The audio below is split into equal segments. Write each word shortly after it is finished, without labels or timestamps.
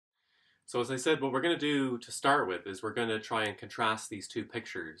So as I said, what we're going to do to start with is we're going to try and contrast these two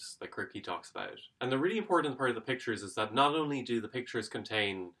pictures that Kripke talks about. And the really important part of the pictures is that not only do the pictures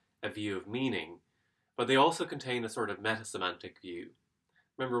contain a view of meaning, but they also contain a sort of metasemantic view.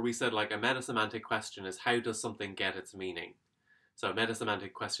 Remember we said like a metasemantic question is how does something get its meaning? So a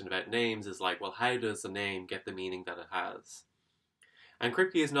metasemantic question about names is like, well, how does a name get the meaning that it has? And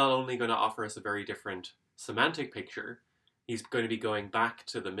Kripke is not only going to offer us a very different semantic picture, he's going to be going back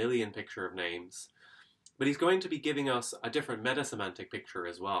to the million picture of names, but he's going to be giving us a different metasemantic picture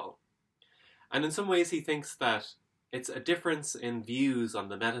as well. And in some ways he thinks that it's a difference in views on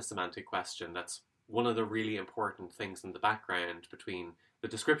the metasemantic question that's one of the really important things in the background between the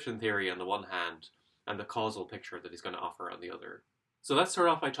description theory on the one hand and the causal picture that he's going to offer on the other. So let's start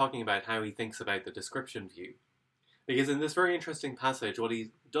off by talking about how he thinks about the description view. Because in this very interesting passage, what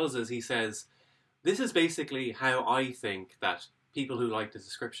he does is he says, this is basically how I think that people who like the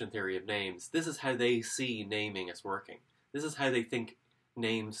description theory of names, this is how they see naming as working. This is how they think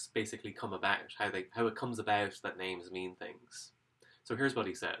names basically come about, how it comes about that names mean things. So here's what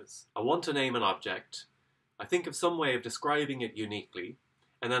he says. I want to name an object. I think of some way of describing it uniquely,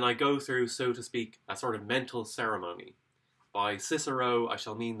 and then I go through, so to speak, a sort of mental ceremony. By Cicero, I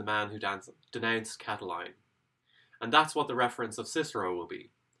shall mean the man who denounced Catiline. And that's what the reference of Cicero will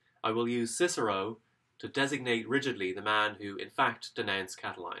be. I will use Cicero to designate rigidly the man who, in fact, denounced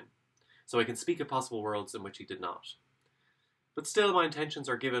Catiline. So I can speak of possible worlds in which he did not. But still my intentions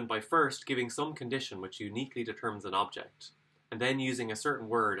are given by first giving some condition which uniquely determines an object, and then using a certain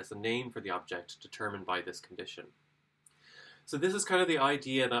word as a name for the object determined by this condition. So this is kind of the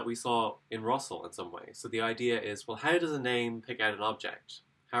idea that we saw in Russell in some way. So the idea is, well, how does a name pick out an object?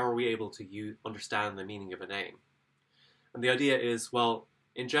 How are we able to understand the meaning of a name? And the idea is, well,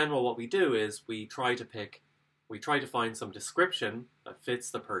 in general what we do is we try to find some description that fits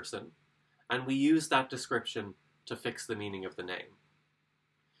the person, and we use that description to fix the meaning of the name.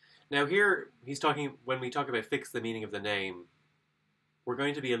 Now here, when we talk about fix the meaning of the name, we're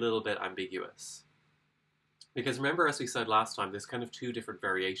going to be a little bit ambiguous. Because remember, as we said last time, there's kind of two different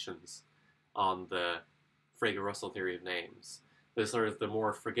variations on the Frege-Russell theory of names. There's sort of the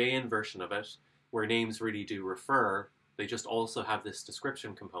more Fregean version of it, where names really do refer, they just also have this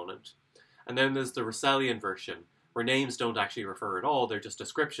description component. And then there's the Russellian version, where names don't actually refer at all, they're just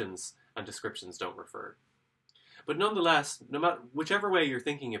descriptions, and descriptions don't refer. But nonetheless, no matter whichever way you're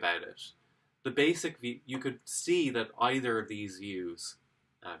thinking about it, the basic view, you could see that either of these views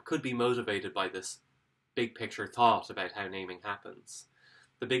could be motivated by this big picture thought about how naming happens.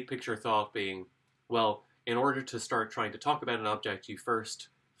 The big picture thought being, well, in order to start trying to talk about an object, you first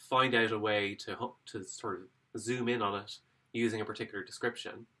find out a way to sort of zoom in on it using a particular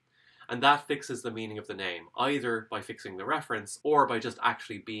description. And that fixes the meaning of the name, either by fixing the reference or by just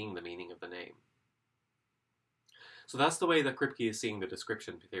actually being the meaning of the name. So that's the way that Kripke is seeing the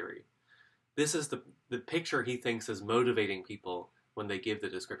description theory. This is the picture he thinks is motivating people when they give the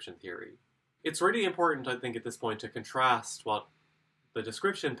description theory. It's really important, I think, at this point to contrast what the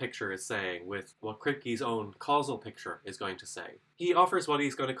description picture is saying with what Kripke's own causal picture is going to say. He offers what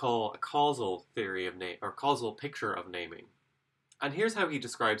he's going to call a causal theory of name, or causal picture of naming. And here's how he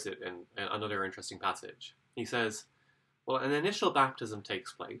describes it in another interesting passage. He says, well, an initial baptism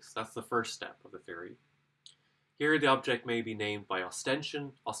takes place. That's the first step of the theory. Here the object may be named by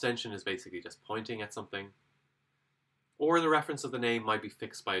ostension. Ostension is basically just pointing at something. Or the reference of the name might be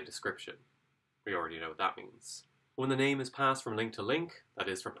fixed by a description. We already know what that means. When the name is passed from link to link, that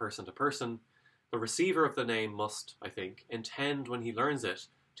is from person to person, the receiver of the name must, I think, intend when he learns it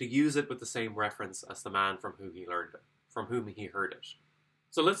to use it with the same reference as the man from whom he learned it, from whom he heard it.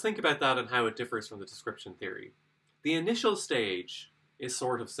 So let's think about that and how it differs from the description theory. The initial stage is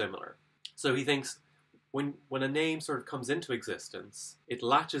sort of similar. So he thinks when a name sort of comes into existence, it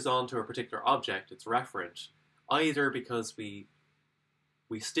latches onto a particular object, its referent, either because we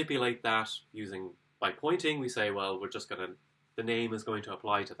stipulate that by pointing, we say, well, the name is going to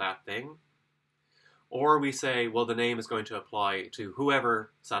apply to that thing. Or we say, well, the name is going to apply to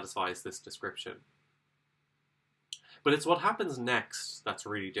whoever satisfies this description. But it's what happens next that's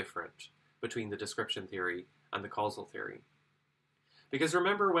really different between the description theory and the causal theory. Because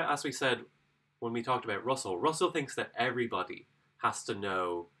remember, as we said when we talked about Russell, Russell thinks that everybody has to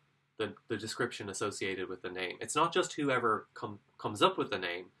know the description associated with the name. It's not just whoever comes up with the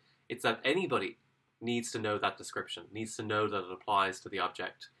name, it's that anybody needs to know that description, needs to know that it applies to the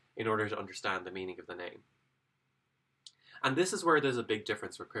object in order to understand the meaning of the name. And this is where there's a big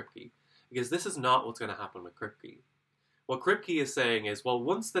difference with Kripke, because this is not what's going to happen with Kripke. What Kripke is saying is, well,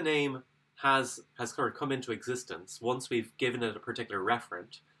 once the name has sort of come into existence, once we've given it a particular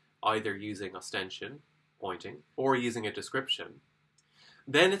referent, either using ostension, pointing, or using a description,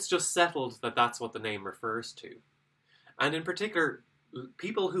 then it's just settled that that's what the name refers to. And in particular,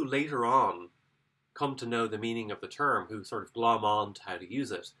 people who later on come to know the meaning of the term, who sort of glom on to how to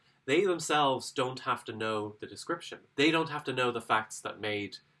use it, they themselves don't have to know the description. They don't have to know the facts that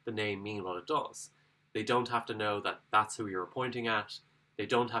made the name mean what it does. They don't have to know that that's who you're pointing at. They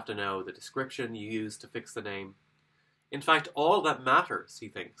don't have to know the description you use to fix the name. In fact, all that matters, he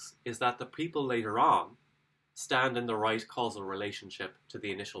thinks, is that the people later on stand in the right causal relationship to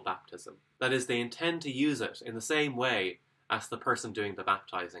the initial baptism. That is, they intend to use it in the same way as the person doing the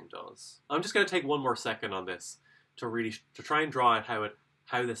baptizing does. I'm just going to take one more second on this to try and draw out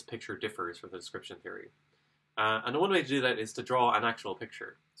how this picture differs from the description theory. And one way to do that is to draw an actual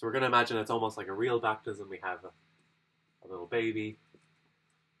picture. So we're going to imagine it's almost like a real baptism. We have a little baby,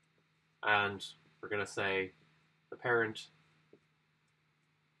 and we're going to say the parent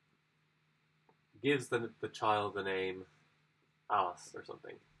gives the child the name Alice or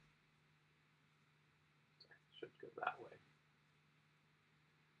something. Should go that way.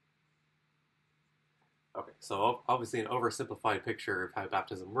 Okay, so obviously an oversimplified picture of how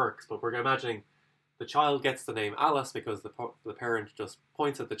baptism works, but we're imagining the child gets the name Alice because the parent just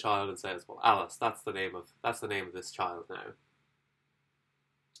points at the child and says, "Well, Alice, that's the name of this child now."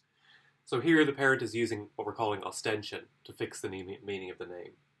 So here the parent is using what we're calling ostension to fix the meaning of the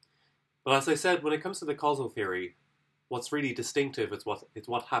name. But as I said, when it comes to the causal theory, what's really distinctive is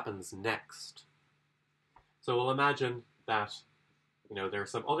what happens next. So we'll imagine that, there are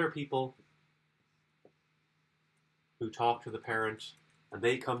some other people who talk to the parent, and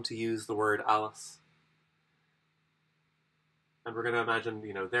they come to use the word Alice. And we're going to imagine,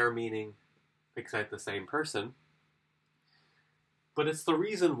 their meaning picks out the same person. But it's the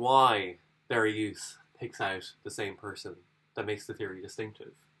reason why their use picks out the same person that makes the theory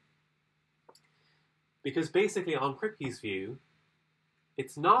distinctive. Because basically, on Kripke's view,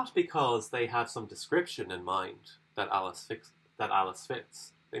 it's not because they have some description in mind that Alice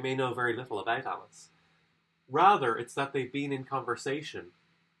fits. They may know very little about Alice. Rather, it's that they've been in conversation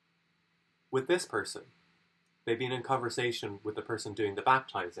with this person. They've been in conversation with the person doing the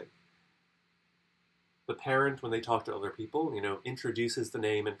baptizing. The parent, when they talk to other people, introduces the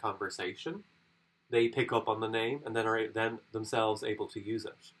name in conversation. They pick up on the name and then are then themselves able to use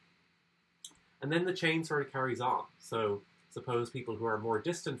it. And then the chain sort of carries on. So suppose people who are more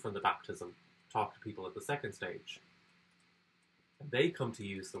distant from the baptism talk to people at the second stage. And they come to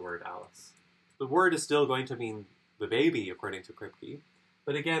use the word Alice. The word is still going to mean the baby, according to Kripke.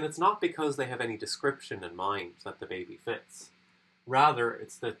 But again, it's not because they have any description in mind that the baby fits. Rather,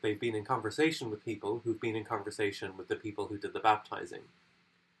 it's that they've been in conversation with people who've been in conversation with the people who did the baptizing.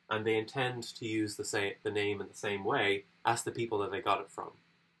 And they intend to use the name in the same way as the people that they got it from.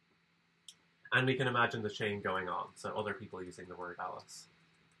 And we can imagine the chain going on, so other people using the word Alice.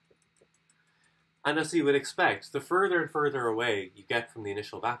 And as you would expect, the further and further away you get from the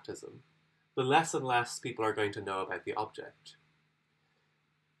initial baptism, the less and less people are going to know about the object.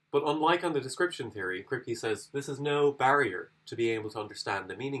 But unlike on the description theory, Kripke says this is no barrier to being able to understand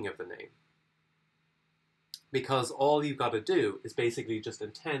the meaning of the name. Because all you've got to do is basically just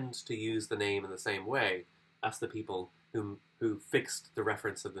intend to use the name in the same way as the people who fixed the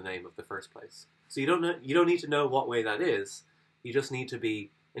reference of the name of the first place. So you don't need to know what way that is. You just need to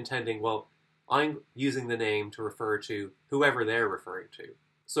be intending, well, I'm using the name to refer to whoever they're referring to.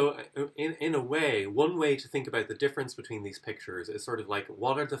 So in a way, one way to think about the difference between these pictures is sort of like,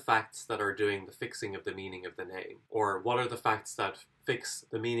 what are the facts that are doing the fixing of the meaning of the name? Or what are the facts that fix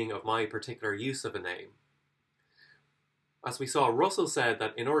the meaning of my particular use of a name? As we saw, Russell said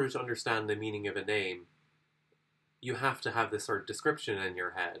that in order to understand the meaning of a name, you have to have this sort of description in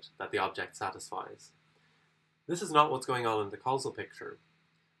your head that the object satisfies. This is not what's going on in the causal picture.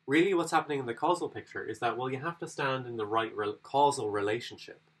 Really what's happening in the causal picture is that, well, you have to stand in the right causal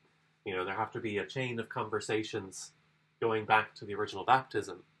relationship. There have to be a chain of conversations going back to the original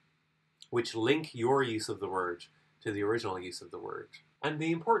baptism, which link your use of the word to the original use of the word. And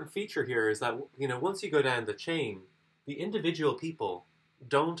the important feature here is that, once you go down the chain, the individual people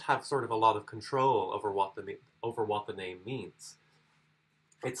don't have sort of a lot of control over what the name means.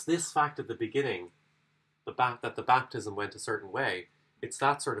 It's this fact at the beginning, that the baptism went a certain way. It's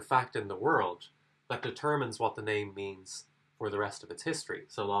that sort of fact in the world that determines what the name means for the rest of its history,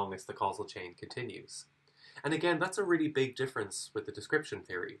 so long as the causal chain continues. And again, that's a really big difference with the description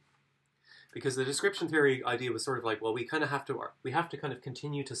theory. Because the description theory idea was sort of like, well, we have to kind of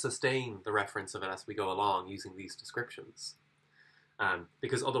continue to sustain the reference of it as we go along using these descriptions.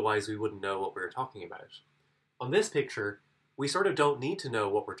 Because otherwise we wouldn't know what we were talking about. On this picture, we sort of don't need to know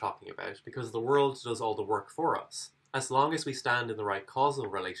what we're talking about because the world does all the work for us. As long as we stand in the right causal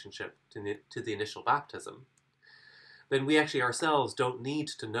relationship to the initial baptism, then we actually ourselves don't need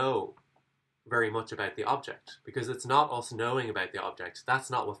to know very much about the object, because it's not us knowing about the object. That's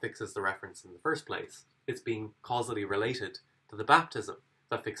not what fixes the reference in the first place. It's being causally related to the baptism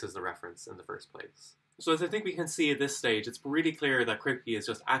that fixes the reference in the first place. So as I think we can see at this stage, it's really clear that Kripke is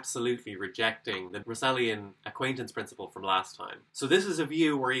just absolutely rejecting the Russellian acquaintance principle from last time. So this is a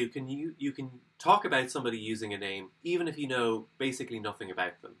view where you can talk about somebody using a name even if you know basically nothing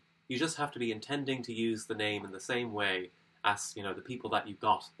about them. You just have to be intending to use the name in the same way as, you know, the people that you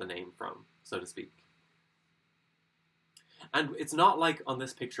got the name from, so to speak. And it's not like on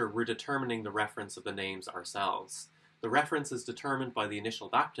this picture we're determining the reference of the names ourselves. The reference is determined by the initial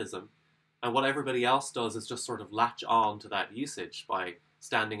baptism, and what everybody else does is just sort of latch on to that usage by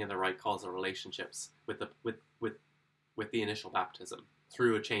standing in the right causal relationships with the initial baptism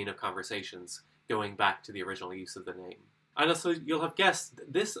through a chain of conversations going back to the original use of the name. And so you'll have guessed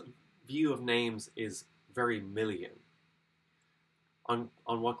this view of names is very Millian. On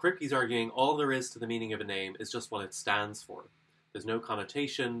what Kripke's arguing, all there is to the meaning of a name is just what it stands for. There's no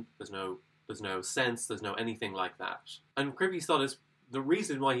connotation, there's no sense, there's no anything like that. And Kripke's thought is the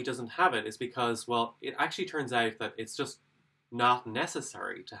reason why he doesn't have it is because, well, it actually turns out that it's just not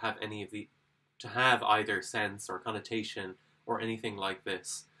necessary to have either sense or connotation or anything like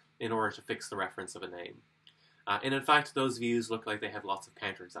this in order to fix the reference of a name. And in fact, those views look like they have lots of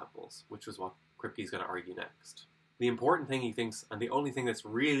counterexamples, which is what Kripke's going to argue next. The important thing he thinks, and the only thing that's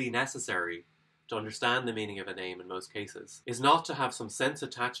really necessary to understand the meaning of a name in most cases, is not to have some sense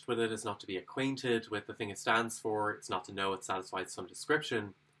attached with it, it's not to be acquainted with the thing it stands for, it's not to know it satisfies some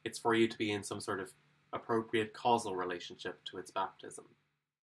description, it's for you to be in some sort of appropriate causal relationship to its baptism.